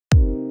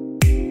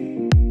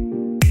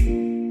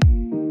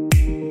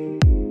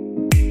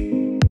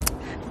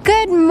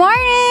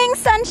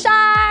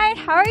sunshine!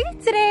 How are you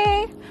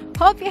today?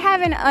 Hope you're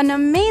having an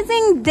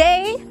amazing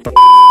day.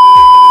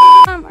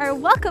 Or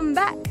welcome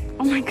back.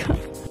 Oh my god.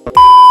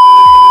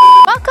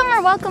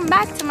 Welcome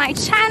back to my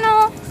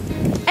channel.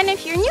 And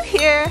if you're new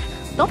here,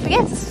 don't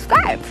forget to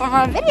subscribe for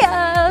more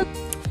videos.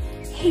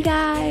 Hey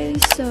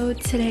guys, so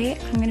today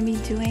I'm gonna be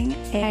doing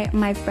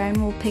my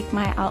friend will pick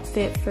my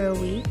outfit for a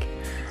week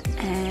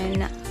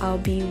and I'll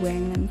be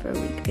wearing them for a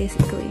week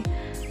basically.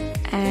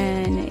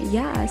 And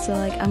yeah, so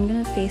like I'm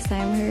gonna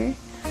FaceTime her.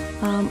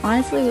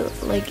 Honestly,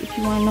 like if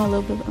you want to know a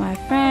little bit about my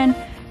friend,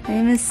 her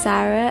name is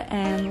Sarah,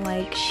 and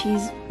like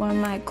she's one of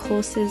my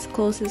closest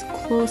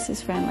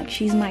friend. Like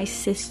she's my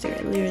sister,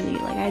 literally.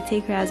 Like I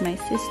take her as my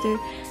sister.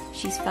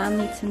 She's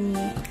family to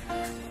me.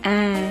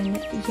 And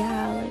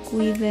yeah, like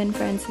we've been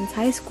friends since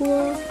high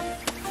school.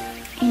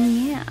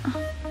 And yeah.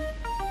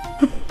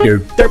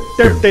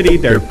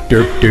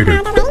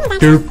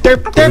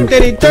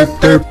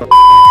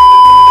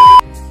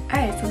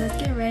 Alright, so let's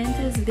get right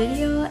into this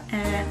video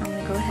and I'm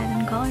gonna go ahead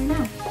and call her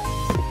now.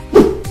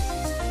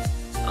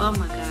 Oh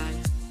my god.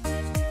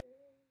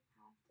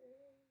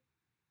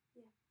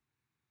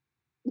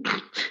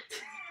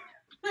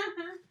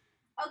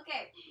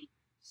 Okay,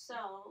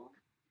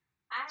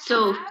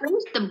 so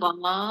first of all,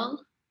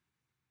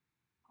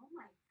 oh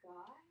my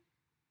god,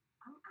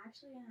 I'm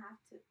actually gonna have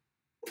to.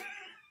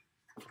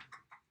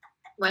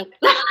 what?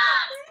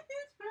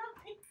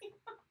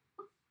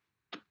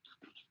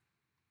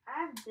 I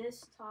have this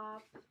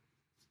top.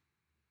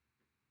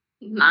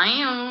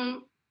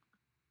 Mine.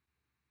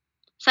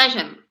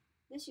 Session.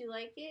 This, you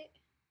like it?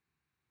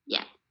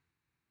 Yeah.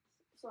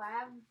 So I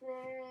have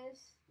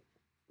this.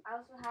 I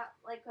also have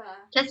like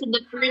a. That's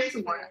the first pants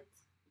one. fit.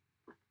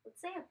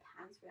 Let's say a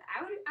pants fit.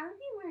 I would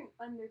be wearing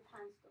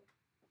underpants though,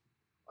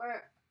 or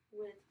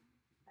with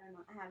I don't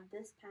know. I have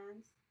this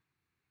pants.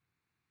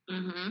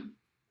 Mhm.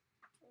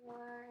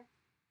 Or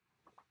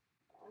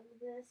I have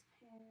this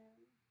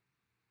pants.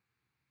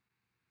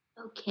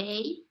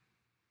 Okay.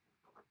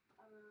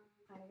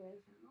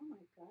 Oh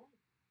my god.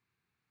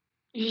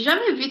 J'ai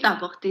jamais vu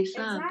t'apporter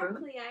ça, bro.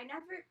 Exactly. I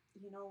never.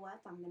 You know what?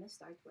 I'm gonna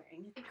start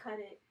wearing it. Cut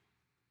it.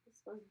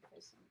 This wasn't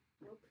personal.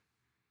 Nope.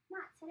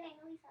 Not today,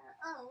 Lisa.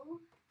 Oh.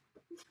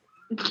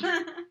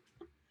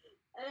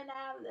 And I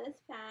have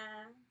this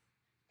pants.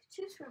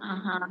 Choose from.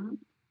 Uh-huh.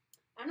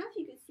 I don't know if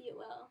you could see it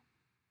well,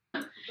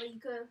 but you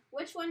could.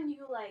 Which one do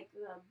you like?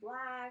 The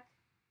black,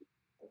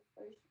 the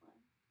first one.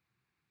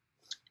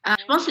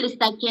 Je pense que c'est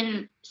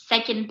le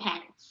second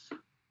pants.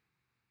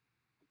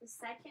 The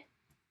second.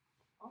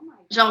 Oh my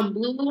god. Genre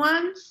blue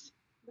ones.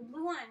 The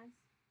blue ones.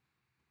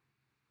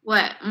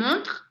 Ouais,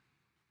 montre.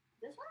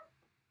 This one.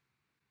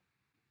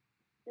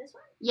 This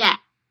one. Yeah.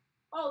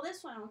 Oh,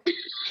 this one.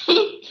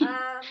 Okay.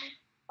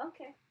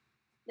 Okay.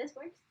 This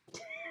works.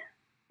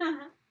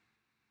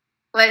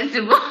 Ouais,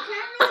 c'est bon. I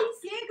can't really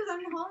see it because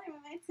I'm holding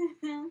my mic.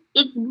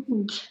 It's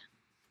good.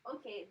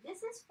 Okay,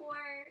 this is for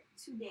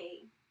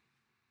today.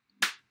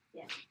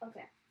 Yes.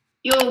 Okay.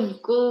 Yo,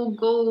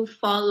 go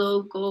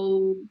follow,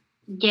 go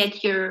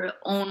get your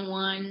own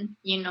one.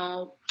 You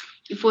know,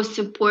 il faut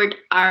support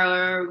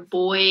our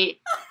boy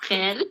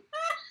Phil.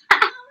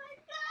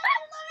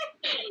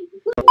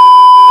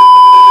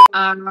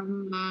 Oh my god!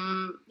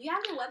 Do you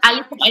have the website?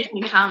 Allez sur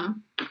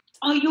Instagram.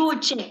 Oh yo,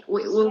 check.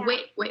 Wait.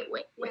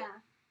 Yeah.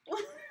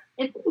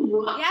 It's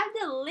You have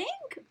the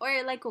link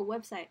or like a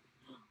website?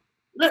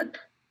 Look.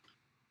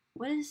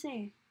 What does it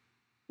say?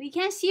 But you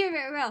can't see it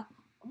very well.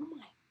 Oh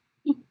my.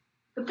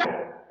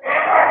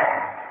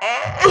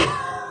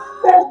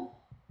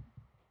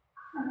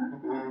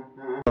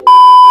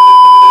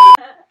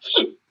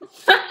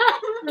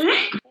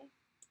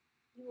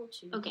 You will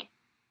choose. Okay.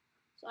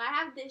 So I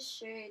have this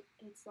shirt.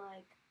 It's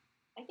like,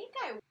 I think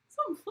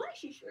some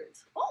flashy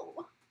shirts.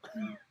 Oh.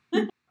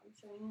 I'm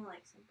showing you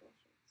like simple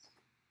shirts.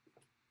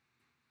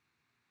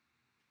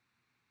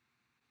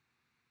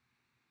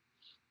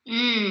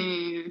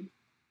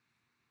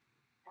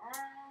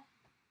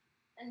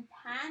 And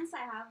pants,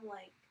 I have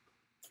like,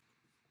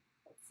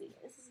 let's see,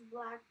 this is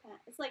black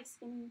pants. It's like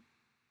skinny,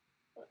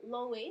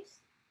 low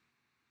waist.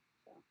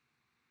 So.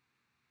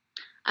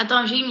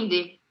 Attends, j'ai une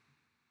idée.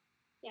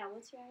 Yeah,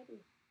 what's your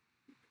idea?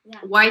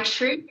 Yeah. White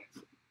shirt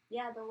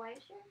Yeah, the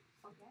white shirt.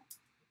 Okay.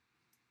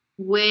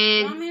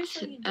 with You want me to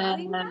show you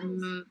jogging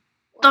pants?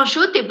 Attends,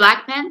 show tes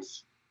black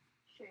pants.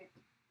 Sure.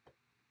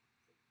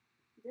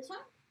 This one?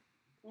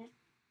 Yeah.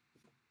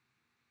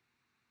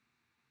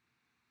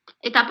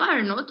 Et t'as pas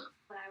un autre?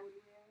 What I would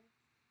wear.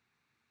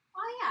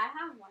 Oh yeah, I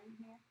have one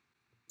here.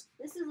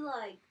 This is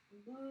like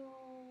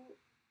blue,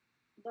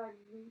 dark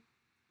blue.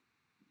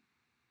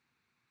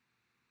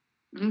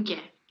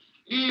 Okay.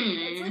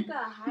 It's like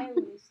a high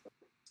waist.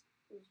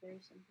 It's very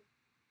simple.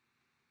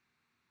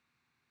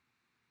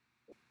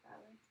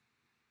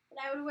 But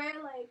I would wear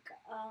like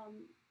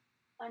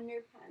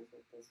underpants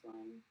with this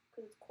one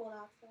because it's cold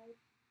outside.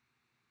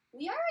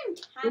 We are in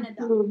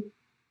Canada.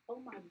 Oh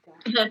my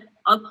god.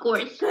 Of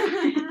course.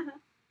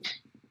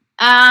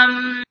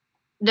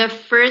 The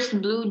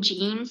first blue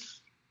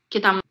jeans que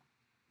t'as.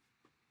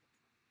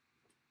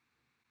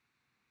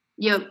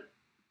 Yup.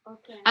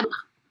 Okay.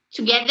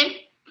 Together.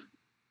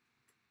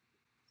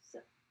 So,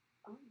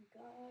 oh my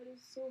god,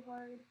 it's so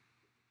hard.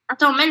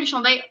 Attends, mets le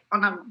chandail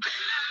en avant.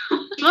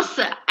 Je pense,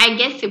 I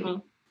guess c'est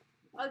bon.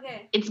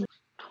 Okay. It's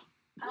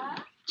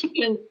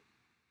chicken.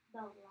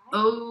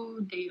 Oh,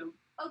 damn.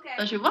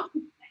 Okay. Je vais voir.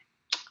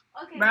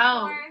 Okay,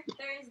 Bro. for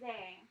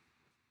Thursday.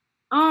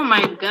 Oh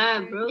my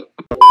god, bro.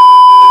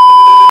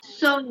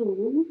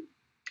 So,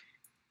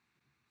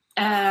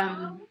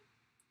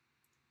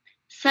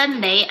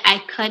 Sunday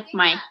I cut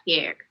my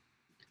hair.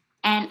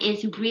 And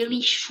it's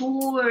really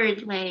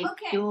short. Like,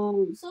 Okay.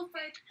 yo. So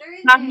for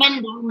Thursday.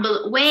 Comment down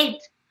below.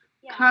 Wait.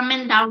 Yeah.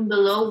 Comment down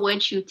below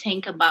what you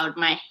think about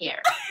my hair.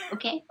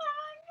 Okay?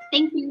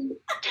 Thank you.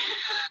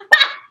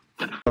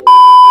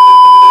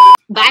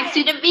 Back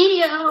to the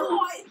video.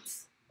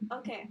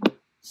 Okay.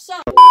 So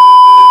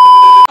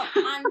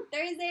on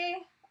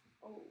Thursday.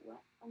 Oh,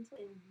 what? Until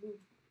in blue.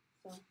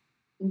 So.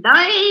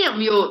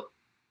 Damn, yo.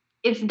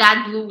 It's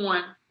that blue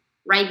one.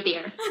 Right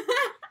there.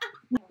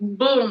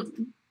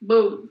 Boom.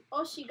 Boom.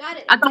 Oh, she got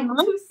it. Attends,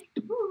 moi?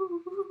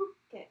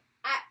 Okay.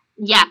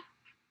 Yeah.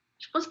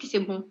 Je pense que c'est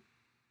bon.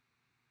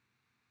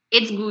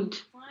 It's good.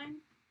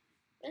 Fine.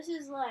 This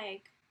is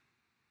like.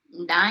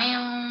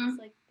 Damn. It's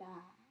like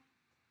that.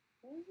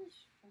 What is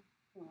this from?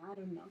 Oh, I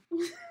don't know.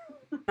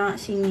 Not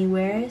seen me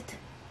wear it.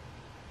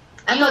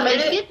 Attends, mais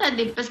est-ce que t'as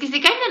des... Parce que c'est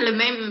quand même le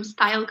même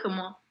style que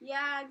moi.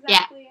 Yeah,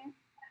 exactly. Yeah.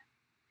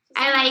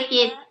 I like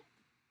it.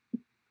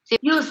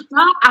 Yo,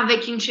 ça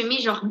avec une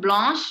chemise genre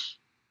blanche.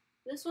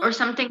 This one? Or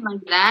something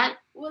like that.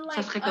 With Ça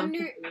like serait comme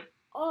under.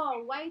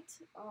 Oh, white.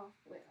 Oh,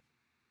 wait.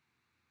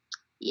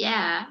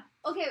 Yeah.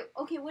 Okay.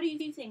 What do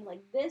you think?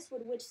 Like this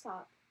with which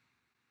top?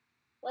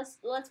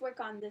 Let's work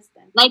on this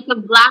then. Like the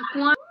black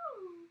one.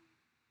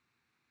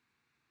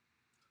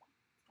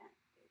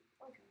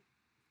 Okay.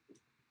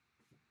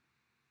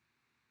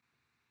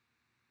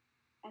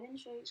 I didn't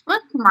show you. Je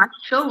pense que ma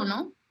show,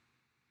 non?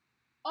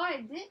 Oh,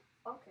 I did.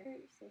 Okay.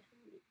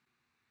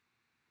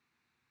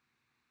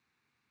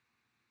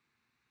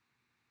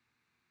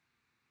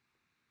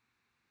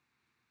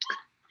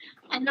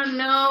 I don't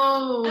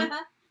know.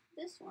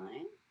 This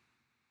one.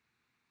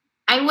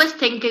 I was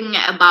thinking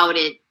about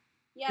it.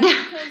 Yeah,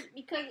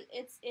 because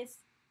it's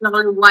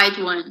The white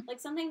one. like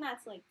something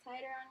that's like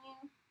tighter on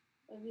you.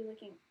 Would be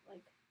looking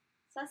like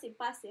ça c'est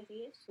pas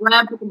serré.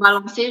 Ouais, pour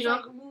balancer, It's genre.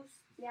 like loose.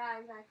 Yeah,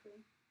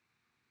 exactly.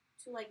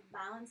 To like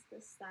balance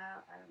the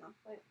style. I don't know.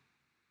 Wait.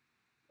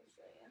 I'll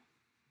show you.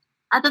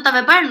 Attends,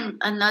 t'avais pas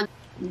another...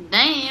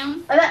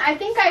 Damn. I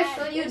think I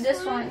showed you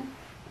this one.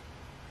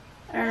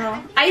 I don't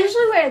know. I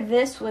usually wear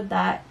this with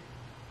that.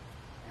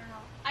 I don't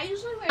know. I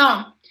usually wear.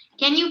 No.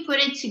 Can you put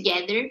it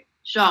together?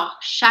 Genre,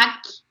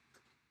 chaque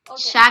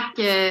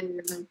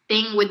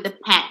thing with the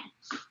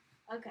pants.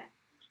 Okay.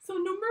 So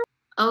number.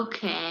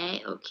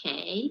 Okay.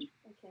 Okay,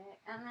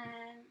 and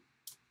then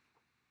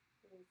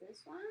there's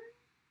this one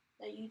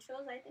that you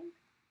chose, I think.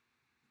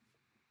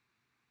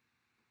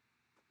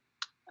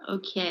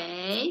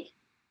 Okay.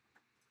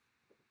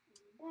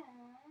 And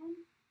then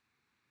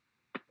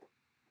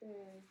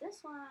there's this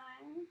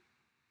one.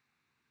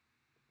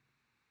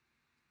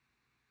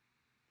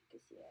 You can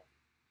see it.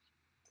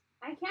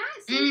 I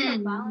can't seem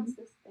to balance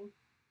this thing.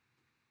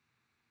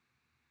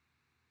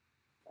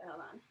 Wait,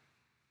 hold on.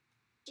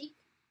 Cheek.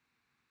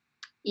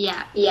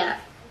 Yeah.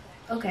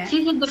 Okay.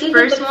 See, the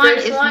first one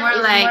is more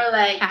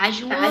like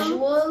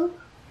casual.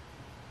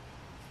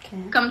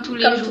 Okay. Comme tous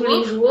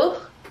les jours.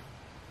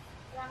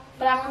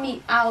 But I'm gonna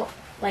be out.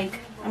 Like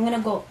I'm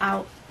gonna go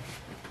out.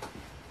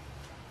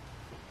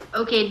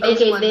 Okay,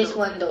 this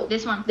one though.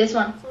 This one.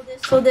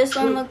 So this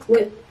one looks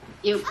good.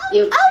 Yep.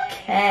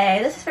 Okay,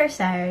 this is for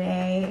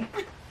Saturday.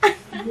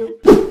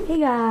 Hey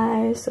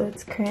guys, so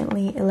it's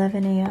currently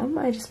 11 a.m.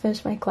 I just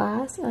finished my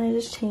class and I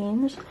just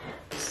changed.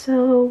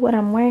 So what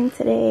I'm wearing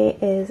today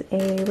is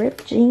a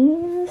ripped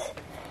jeans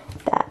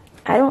that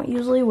I don't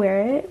usually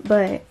wear it,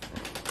 but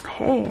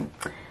hey,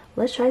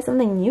 let's try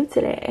something new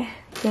today,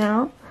 you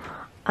know?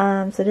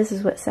 So this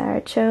is what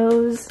Sarah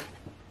chose,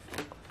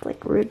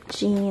 like ripped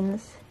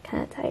jeans,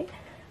 kind of tight.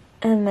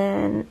 And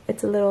then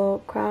it's a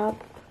little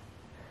crop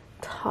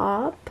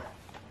top,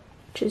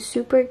 which is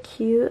super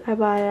cute. I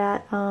bought it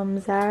at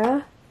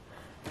Zara.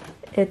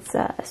 It's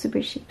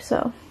super cheap,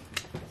 so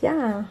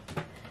yeah,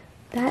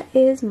 that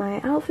is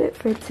my outfit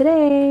for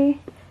today.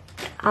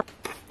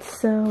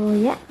 So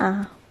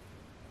yeah,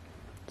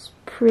 it's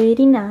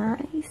pretty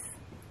nice.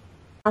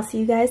 I'll see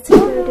you guys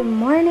tomorrow. Good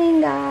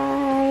morning,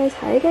 guys.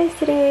 How are you guys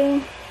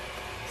today?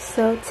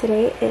 So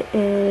today it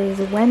is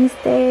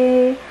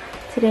Wednesday.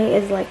 Today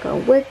is like a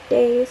work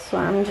day, so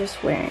I'm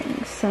just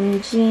wearing some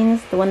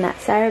jeans, the one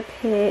that Sarah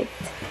picked.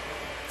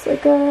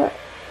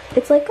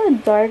 It's like a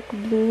dark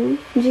blue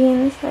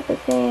jeans type of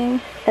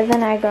thing. And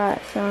then I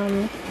got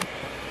some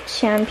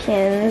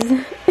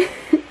Champions.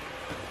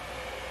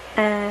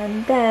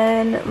 And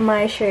then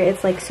my shirt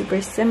is like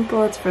super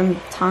simple. It's from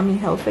Tommy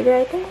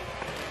Hilfiger, I think.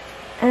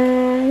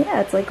 And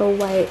yeah, it's like a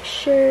white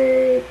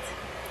shirt.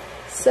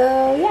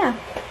 So yeah,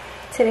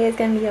 today is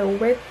gonna be a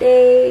work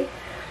day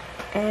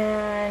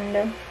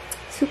and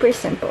super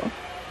simple.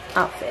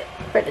 outfit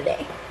for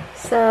today.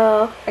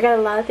 So I got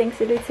a lot of things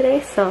to do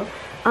today, so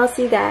I'll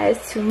see you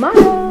guys tomorrow.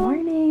 Good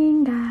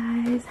morning,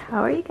 guys.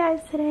 How are you guys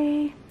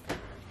today?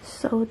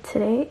 So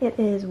today it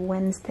is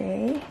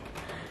Wednesday.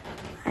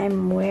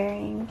 I'm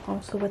wearing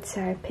also what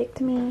Sarah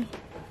picked me.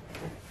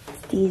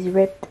 It's these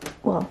ripped,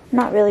 well,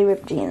 not really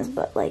ripped jeans,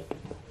 but like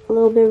a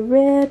little bit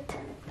ripped,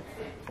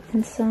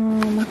 and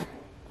some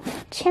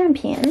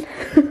Champion.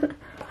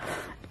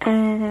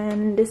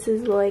 And this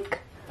is like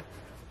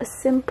a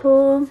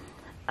simple,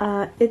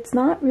 it's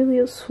not really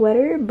a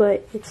sweater,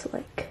 but it's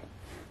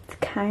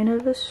kind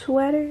of a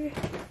sweater.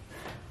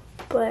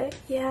 But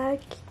yeah,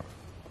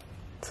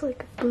 it's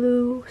like a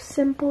blue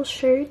simple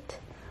shirt.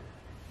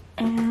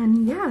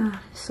 And yeah,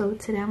 so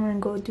today I'm gonna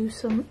go do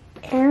some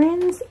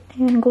errands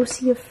and go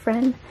see a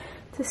friend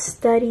to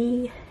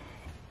study,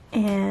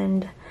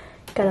 and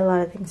got a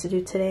lot of things to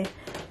do today,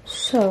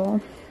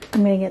 so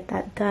I'm gonna get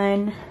that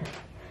done.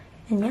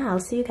 And yeah, I'll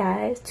see you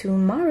guys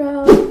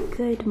tomorrow.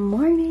 Good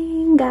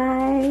morning,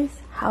 guys.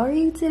 How are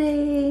you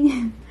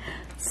today?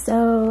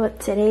 So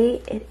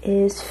today it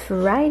is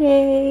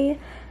Friday,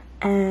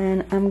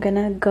 and I'm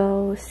gonna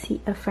go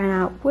see a friend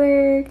at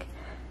work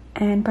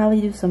and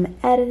probably do some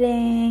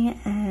editing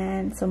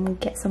and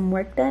get some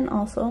work done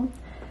also.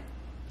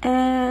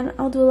 And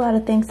I'll do a lot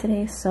of things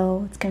today,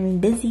 so it's gonna be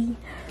busy.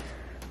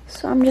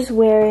 So I'm just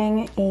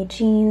wearing a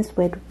jeans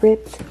with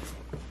ripped,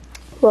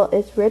 well,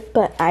 it's ripped,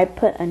 but I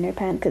put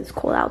underpants because it's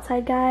cold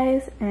outside,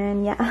 guys.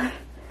 And yeah,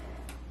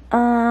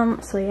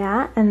 so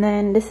yeah, and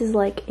then this is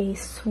like a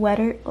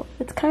sweater.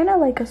 It's kind of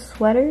like a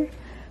sweater.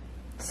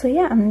 So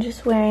yeah, I'm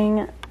just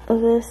wearing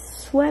this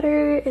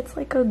sweater. It's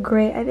like a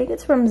gray, I think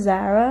it's from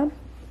Zara,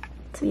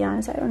 to be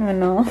honest, I don't even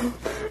know.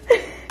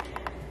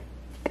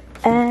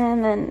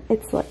 And then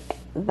it's like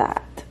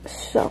that.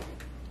 So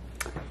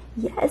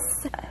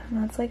yes,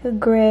 that's like a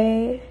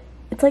gray.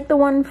 It's like the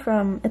one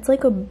from, it's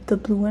like the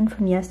blue one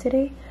from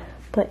yesterday,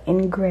 but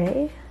in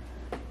gray.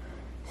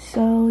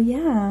 So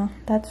yeah,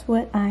 that's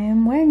what I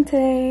am wearing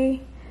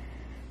today.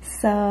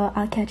 So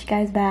I'll catch you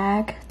guys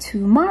back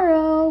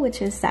tomorrow,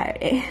 which is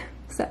Saturday.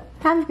 So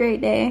have a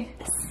great day.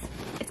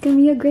 It's gonna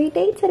be a great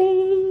day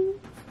today.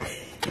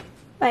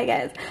 Bye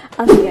guys,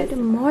 I'll see you guys. Good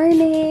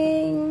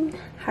morning.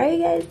 How are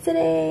you guys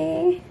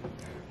today?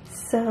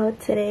 So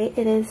today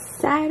it is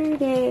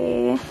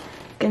Saturday. It's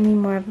gonna be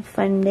more of a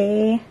fun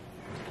day.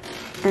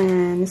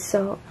 And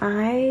so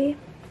I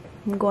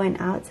am going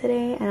out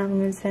today, and I'm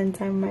gonna spend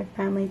time with my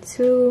family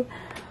too.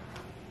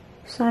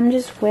 So I'm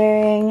just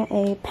wearing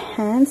a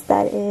pants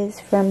that is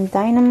from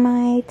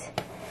Dynamite,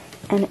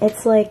 and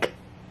it's like,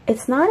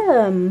 it's not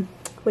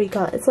what do you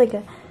call it? It's like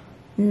a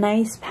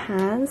nice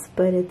pants,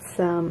 but it's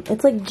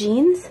like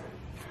jeans.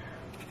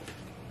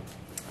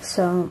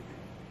 So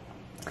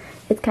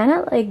it's kind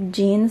of like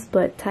jeans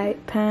but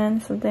tight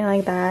pants, something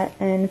like that,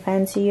 and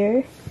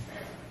fancier.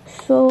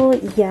 So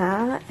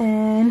yeah,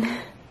 and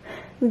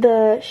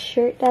the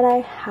shirt that I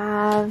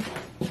have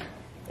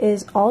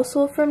is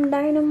also from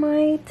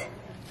Dynamite.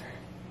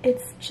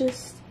 It's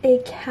just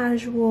a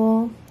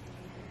casual,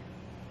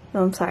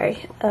 no, I'm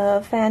sorry,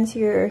 a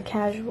fancier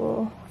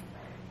casual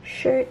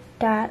shirt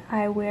that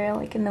I wear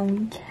like in the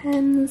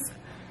weekends.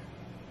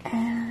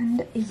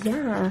 And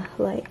yeah,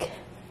 like,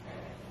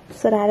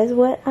 so that is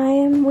what I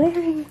am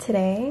wearing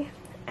today.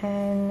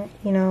 And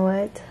you know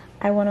what,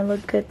 I want to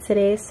look good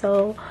today,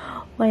 so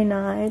why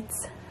not?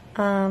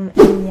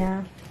 And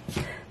yeah,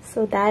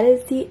 so that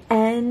is the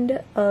end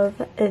of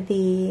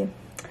the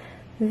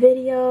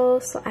video.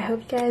 So I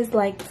hope you guys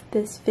liked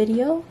this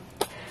video,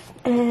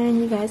 and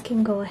you guys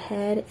can go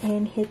ahead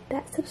and hit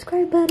that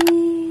subscribe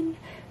button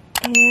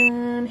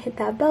and hit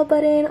that bell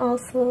button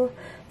also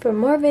for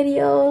more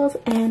videos,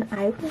 and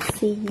I will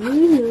see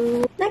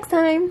you next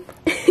time.